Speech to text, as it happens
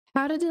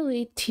How to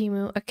delete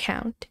Temu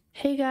account.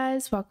 Hey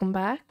guys, welcome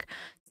back.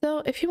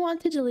 So if you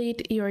want to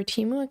delete your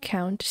Temu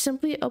account,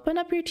 simply open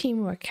up your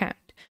Temu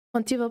account.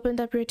 Once you've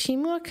opened up your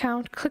Temu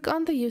account, click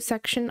on the Use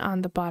section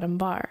on the bottom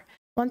bar.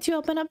 Once you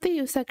open up the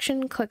Use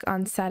section, click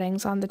on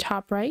Settings on the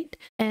top right,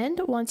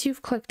 and once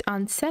you've clicked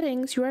on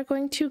Settings, you are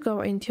going to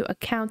go into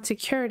Account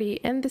Security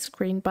in this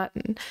green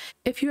button.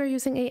 If you are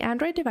using an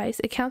Android device,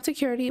 Account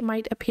Security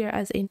might appear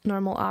as a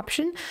normal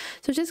option,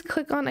 so just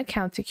click on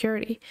Account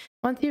Security.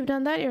 Once you've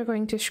done that, you're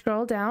going to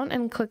scroll down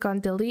and click on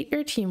Delete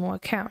your Temu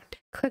account.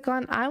 Click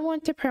on I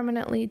want to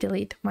permanently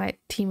delete my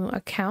Temu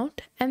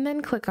account, and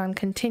then click on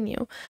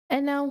Continue.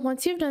 And now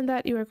once you've done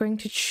that, you are going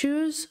to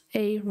choose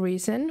a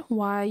reason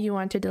why you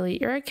want to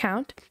delete your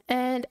account,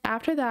 and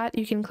after that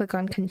you can click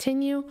on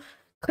Continue,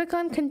 click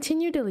on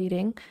Continue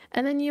Deleting,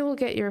 and then you will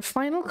get your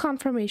final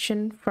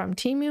confirmation from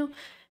Temu.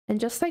 And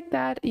just like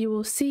that, you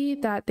will see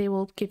that they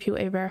will give you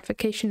a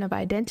verification of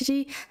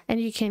identity and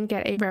you can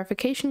get a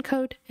verification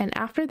code. And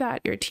after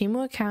that, your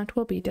Temu account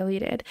will be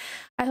deleted.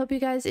 I hope you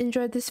guys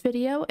enjoyed this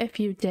video. If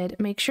you did,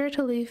 make sure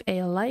to leave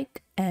a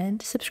like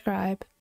and subscribe.